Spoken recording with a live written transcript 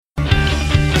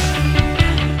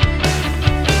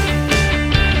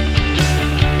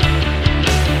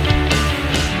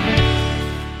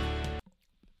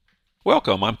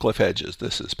Welcome, I'm Cliff Hedges.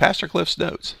 This is Pastor Cliff's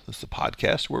Notes. This is the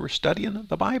podcast where we're studying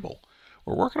the Bible.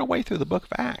 We're working our way through the book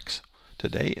of Acts.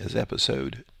 Today is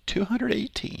episode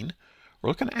 218. We're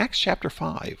looking at Acts chapter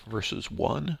 5, verses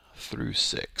 1 through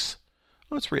 6.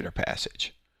 Let's read our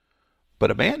passage.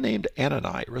 But a man named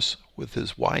Ananias with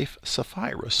his wife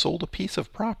Sapphira sold a piece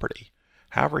of property.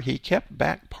 However, he kept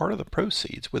back part of the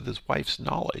proceeds with his wife's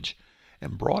knowledge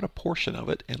and brought a portion of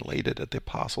it and laid it at the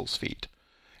apostles' feet.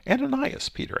 Ananias,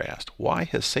 Peter asked, why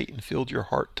has Satan filled your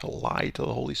heart to lie to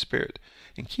the Holy Spirit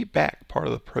and keep back part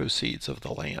of the proceeds of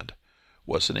the land?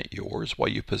 Wasn't it yours while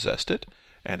you possessed it?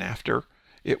 And after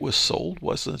it was sold,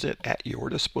 wasn't it at your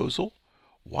disposal?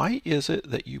 Why is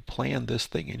it that you planned this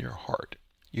thing in your heart?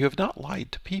 You have not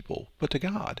lied to people, but to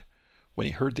God. When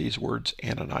he heard these words,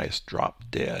 Ananias dropped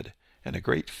dead, and a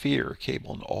great fear came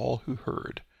on all who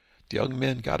heard. The young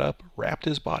men got up, wrapped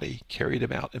his body, carried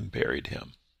him out, and buried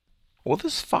him. Well,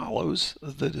 this follows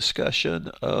the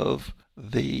discussion of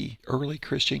the early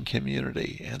Christian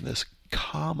community and this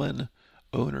common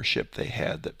ownership they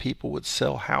had, that people would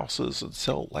sell houses and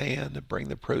sell land and bring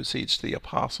the proceeds to the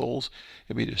apostles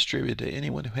and be distributed to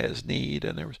anyone who has need.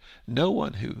 And there was no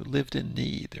one who lived in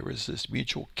need. There was this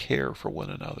mutual care for one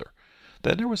another.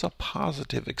 Then there was a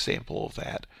positive example of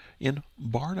that in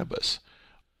Barnabas.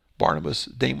 Barnabas'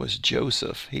 name was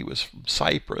Joseph. He was from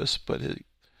Cyprus, but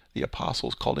the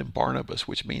apostles called him Barnabas,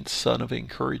 which means son of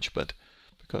encouragement,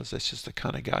 because that's just the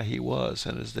kind of guy he was.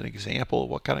 And as an example of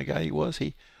what kind of guy he was,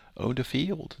 he owned a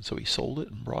field, and so he sold it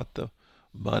and brought the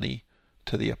money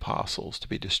to the apostles to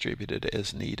be distributed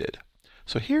as needed.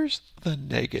 So here's the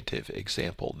negative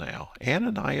example now,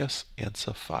 Ananias and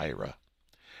Sapphira.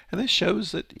 And this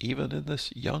shows that even in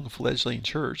this young fledgling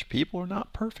church, people are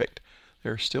not perfect.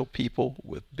 There are still people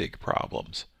with big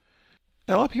problems.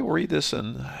 Now, a lot of people read this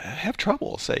and have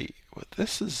trouble, say,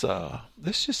 this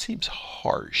just seems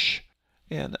harsh.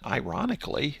 And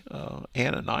ironically,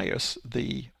 Ananias,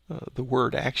 the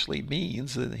word actually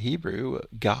means in Hebrew,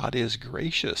 God is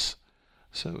gracious.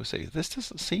 So say, this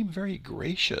doesn't seem very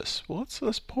gracious. Well,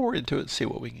 let's pour into it and see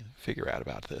what we can figure out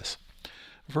about this.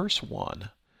 Verse 1,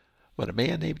 but a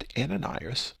man named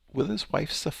Ananias with his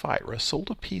wife Sapphira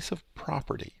sold a piece of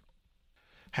property.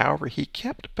 However, he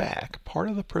kept back part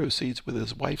of the proceeds with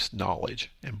his wife's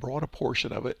knowledge and brought a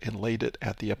portion of it and laid it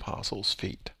at the apostles'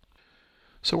 feet.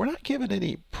 So we're not given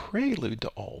any prelude to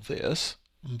all this,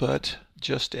 but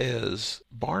just as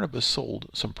Barnabas sold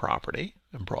some property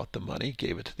and brought the money,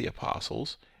 gave it to the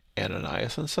apostles,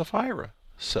 Ananias and Sapphira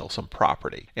sell some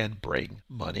property and bring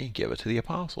money and give it to the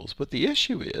apostles. But the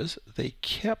issue is they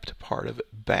kept part of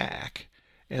it back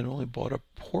and only brought a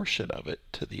portion of it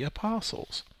to the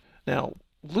apostles. Now,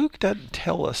 Luke doesn't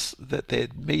tell us that they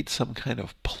had made some kind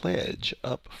of pledge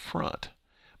up front,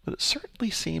 but it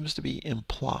certainly seems to be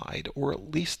implied, or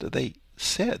at least they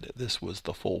said this was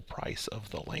the full price of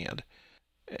the land.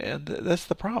 And that's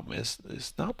the problem,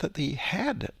 is not that they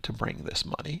had to bring this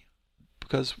money,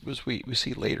 because as we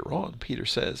see later on, Peter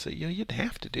says that, you didn't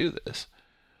have to do this,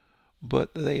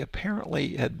 but they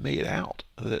apparently had made out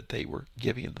that they were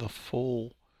giving the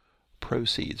full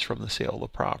proceeds from the sale of the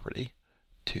property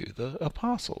to the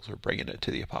apostles, or bringing it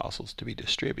to the apostles to be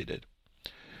distributed.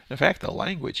 In fact, the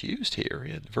language used here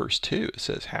in verse 2, it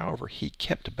says, however, he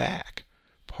kept back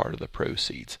part of the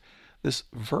proceeds. This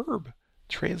verb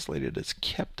translated as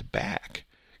kept back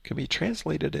can be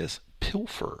translated as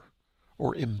pilfer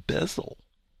or embezzle.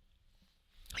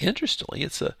 Interestingly,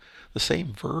 it's the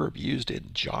same verb used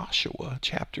in Joshua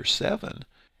chapter 7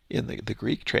 in the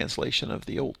Greek translation of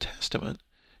the Old Testament,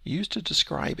 used to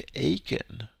describe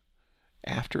Achan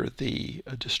after the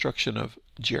destruction of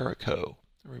Jericho.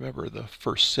 Remember, the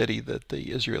first city that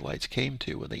the Israelites came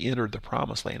to when they entered the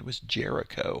Promised Land was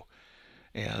Jericho.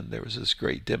 And there was this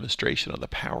great demonstration of the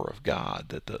power of God,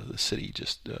 that the city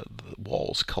the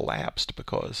walls collapsed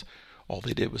because all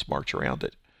they did was march around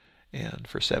it. And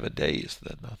for 7 days,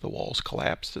 then the walls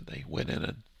collapsed and they went in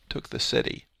and took the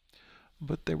city.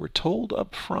 But they were told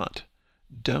up front,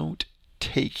 don't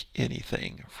take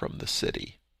anything from the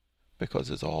city,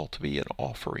 because it's all to be an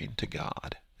offering to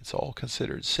God. It's all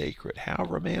considered sacred.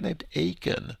 However, a man named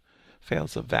Achan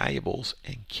found some valuables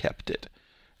and kept it.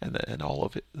 And all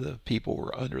of it, the people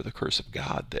were under the curse of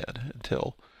God then,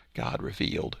 until God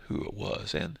revealed who it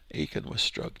was, and Achan was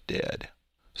struck dead.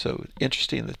 So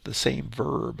interesting that the same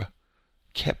verb,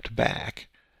 kept back,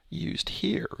 used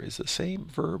here is the same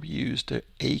verb used to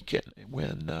Achan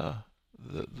when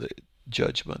the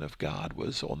judgment of God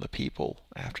was on the people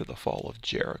after the fall of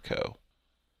Jericho.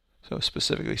 So it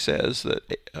specifically says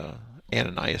that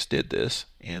Ananias did this,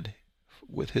 and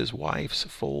with his wife's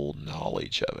full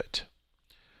knowledge of it.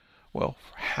 Well,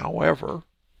 however,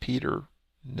 Peter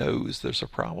knows there's a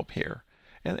problem here.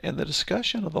 And the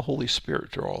discussion of the Holy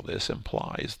Spirit through all this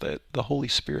implies that the Holy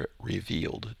Spirit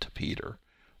revealed to Peter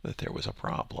that there was a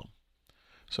problem.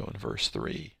 So in verse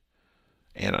 3,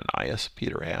 Ananias,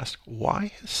 Peter asked,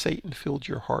 "Why has Satan filled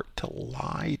your heart to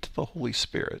lie to the Holy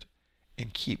Spirit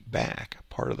and keep back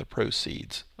part of the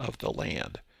proceeds of the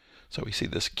land?" So we see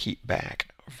this keep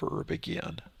back verb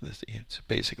again. It's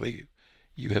basically,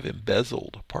 you have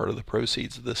embezzled part of the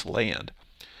proceeds of this land.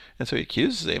 And so he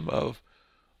accuses him of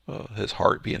his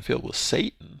heart being filled with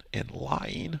Satan and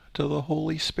lying to the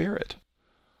Holy Spirit.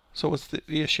 So what's the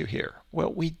issue here?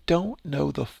 Well, we don't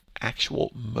know the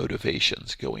actual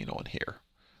motivations going on here.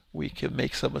 We can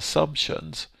make some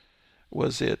assumptions.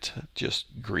 Was it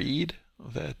just greed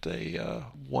that they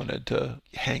wanted to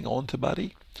hang on to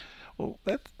money? Well,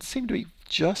 that seemed to be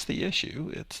just the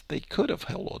issue. They could have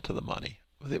held on to the money.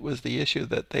 It was the issue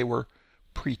that they were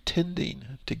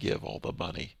pretending to give all the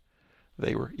money.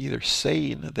 They were either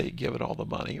saying that they'd given all the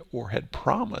money or had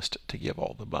promised to give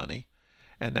all the money,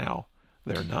 and now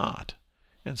they're not.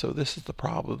 And so this is the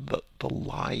problem, the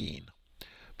lying.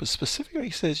 But specifically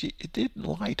he says, you didn't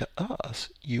lie to us,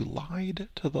 you lied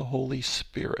to the Holy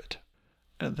Spirit.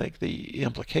 And I think the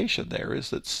implication there is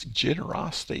that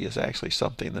generosity is actually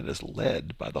something that is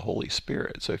led by the Holy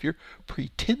Spirit. So if you're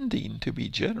pretending to be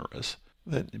generous,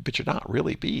 but you're not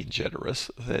really being generous,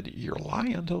 then you're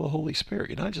lying to the Holy Spirit.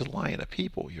 You're not just lying to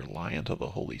people, you're lying to the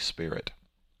Holy Spirit.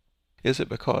 Is it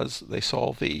because they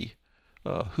saw the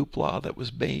hoopla that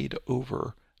was made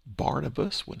over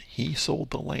Barnabas when he sold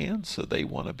the land, so they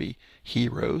want to be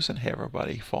heroes and have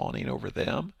everybody fawning over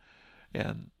them?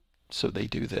 And so they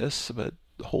do this, but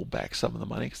hold back some of the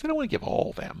money because they don't want to give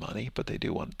all that money, but they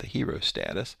do want the hero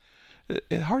status.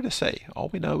 It's hard to say. All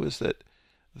we know is that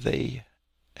they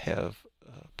have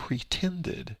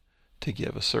pretended to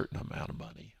give a certain amount of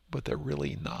money, but they're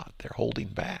really not. They're holding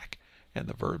back. And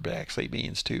the verb actually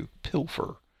means to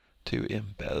pilfer, to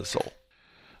embezzle.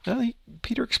 Now,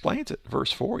 Peter explains it.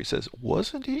 Verse 4, he says,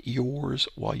 "Wasn't it yours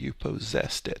while you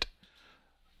possessed it?"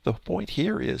 The point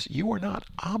here is you are not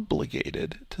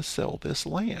obligated to sell this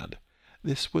land.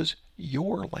 This was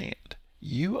your land.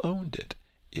 You owned it.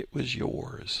 It was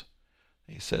yours.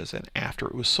 He says, and after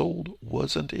it was sold,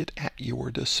 wasn't it at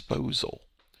your disposal?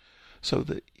 So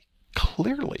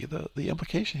clearly the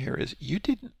implication here is you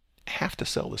didn't have to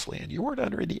sell this land. You weren't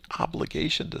under any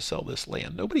obligation to sell this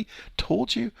land. Nobody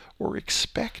told you or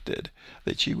expected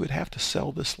that you would have to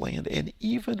sell this land. And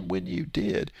even when you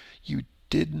did, you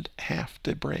didn't have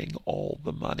to bring all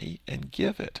the money and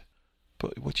give it.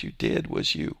 But what you did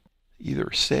was you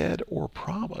either said or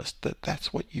promised that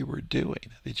that's what you were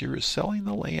doing, that you were selling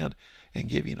the land and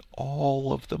giving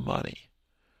all of the money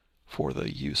for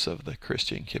the use of the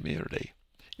Christian community.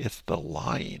 It's the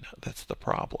lying that's the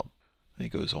problem. And he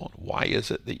goes on, "Why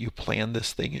is it that you plan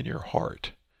this thing in your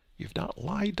heart? You've not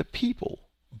lied to people,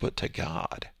 but to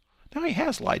God." Now he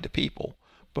has lied to people,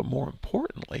 but more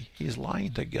importantly, he's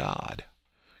lying to God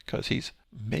because he's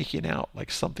making out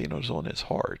like something was on his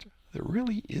heart that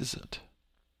really isn't.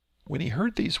 When he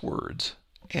heard these words,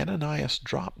 Ananias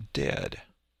dropped dead,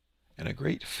 and a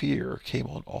great fear came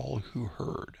on all who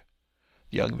heard.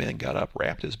 The young men got up,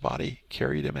 wrapped his body,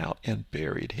 carried him out, and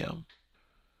buried him.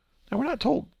 Now we're not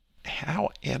told how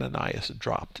Ananias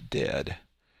dropped dead.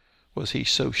 Was he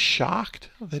so shocked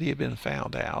that he had been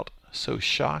found out, so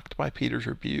shocked by Peter's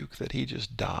rebuke that he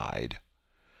just died?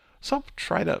 Some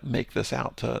try to make this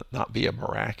out to not be a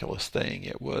miraculous thing.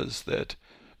 It was that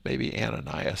maybe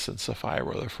Ananias and Sapphira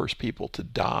were the first people to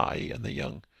die in the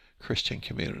young Christian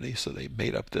community, so they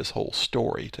made up this whole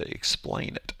story to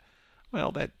explain it.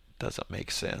 Well, that doesn't make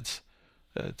sense.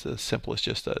 It's as simple as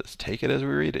just take it as we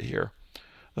read it here,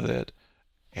 that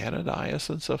Ananias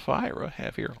and Sapphira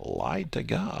have here lied to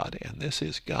God, and this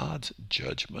is God's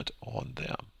judgment on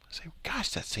them. I say, gosh,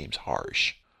 that seems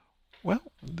harsh. Well,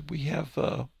 we have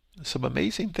some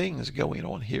amazing things going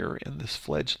on here in this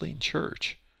fledgling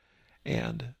church.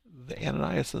 And the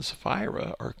Ananias and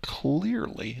Sapphira are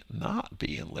clearly not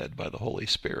being led by the Holy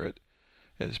Spirit.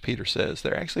 As Peter says,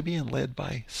 they're actually being led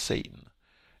by Satan.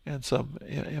 And some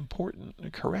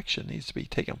important correction needs to be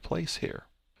taking place here.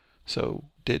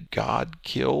 So, did God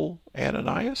kill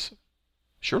Ananias?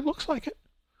 Sure looks like it.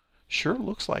 Sure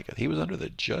looks like it. He was under the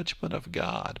judgment of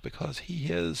God because he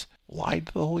has lied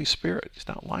to the Holy Spirit. He's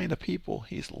not lying to people.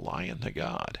 He's lying to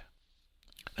God.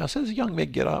 Now, it says the young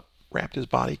men get up, wrapped his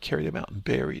body, carried him out, and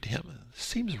buried him. It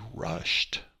seems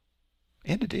rushed.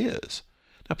 And it is.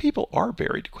 Now, people are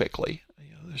buried quickly.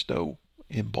 There's no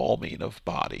embalming of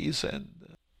bodies,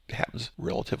 and it happens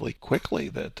relatively quickly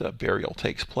that burial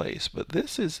takes place. But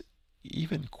this is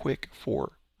even quick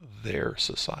for their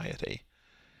society.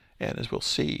 And as we'll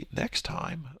see next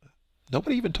time,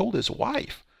 nobody even told his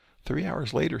wife. 3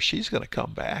 hours later, she's going to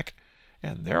come back,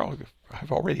 and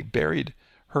have already buried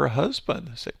her husband.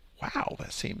 I say, wow,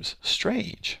 that seems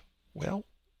strange. Well,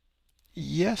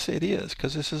 yes, it is,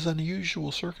 because this is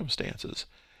unusual circumstances.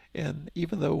 And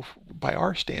even though by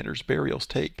our standards burials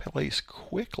take place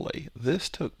quickly, this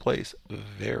took place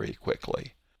very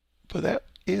quickly. But that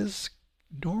is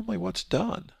normally what's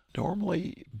done.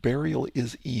 Normally, burial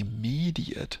is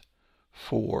immediate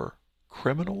for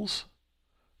criminals,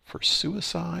 for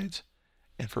suicides,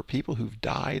 and for people who've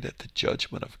died at the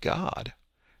judgment of God.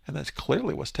 And that's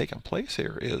clearly what's taken place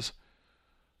here. Is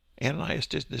Ananias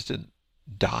just didn't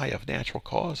die of natural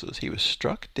causes. He was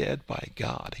struck dead by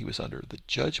God. He was under the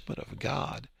judgment of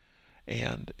God.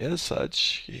 And as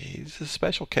such, he's a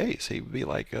special case. He would be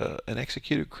like an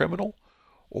executed criminal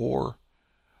or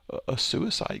a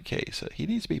suicide case. He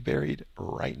needs to be buried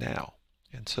right now.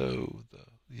 And so the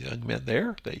young men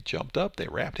there, they jumped up, they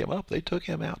wrapped him up, they took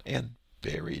him out and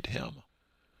buried him.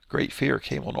 Great fear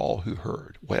came on all who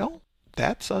heard. Well,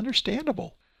 that's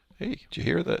understandable. Hey, did you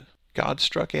hear that God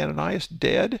struck Ananias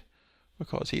dead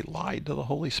because he lied to the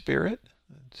Holy Spirit?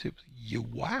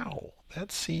 Wow,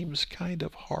 that seems kind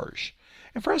of harsh.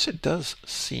 And for us it does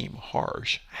seem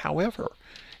harsh. However,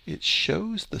 it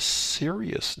shows the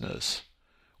seriousness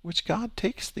which God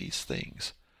takes these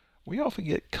things. We often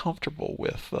get comfortable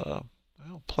with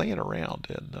playing around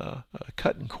and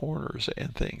cutting corners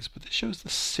and things, but this shows the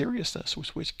seriousness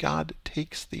with which God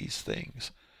takes these things.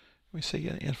 We see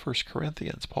in 1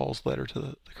 Corinthians, Paul's letter to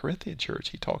the Corinthian church,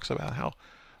 he talks about how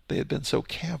they had been so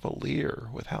cavalier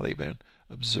with how they've been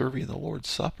observing the Lord's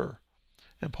Supper.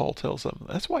 And Paul tells them,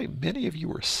 that's why many of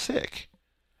you are sick,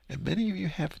 and many of you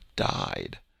have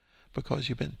died, because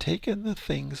you've been taking the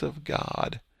things of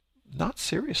God not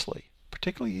seriously,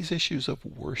 particularly these issues of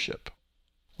worship.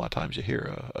 A lot of times you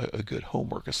hear a good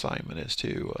homework assignment is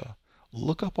to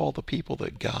look up all the people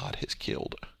that God has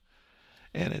killed.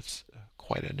 And it's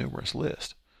quite a numerous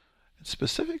list. And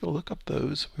specifically look up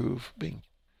those who've been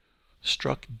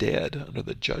struck dead under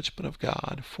the judgment of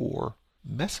God for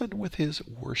messing with his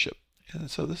worship. And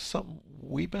so this is something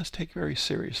we must take very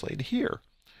seriously. And here,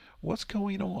 what's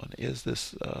going on is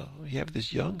this, you have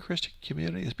this young Christian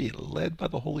community that's being led by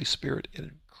the Holy Spirit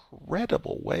in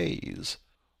incredible ways.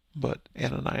 But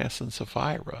Ananias and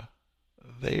Sapphira,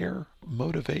 their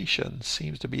motivation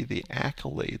seems to be the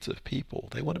accolades of people.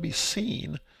 They want to be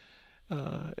seen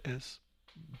as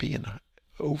being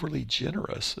overly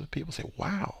generous. People say,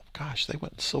 wow, gosh, they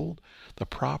went and sold the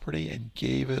property and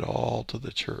gave it all to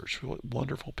the church. What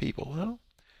wonderful people. Well,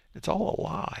 it's all a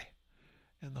lie.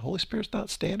 And the Holy Spirit's not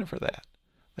standing for that.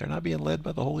 They're not being led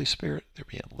by the Holy Spirit. They're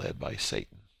being led by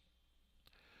Satan.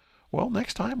 Well,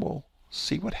 next time we'll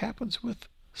see what happens with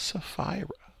Sapphira.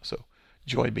 So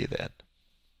join me then.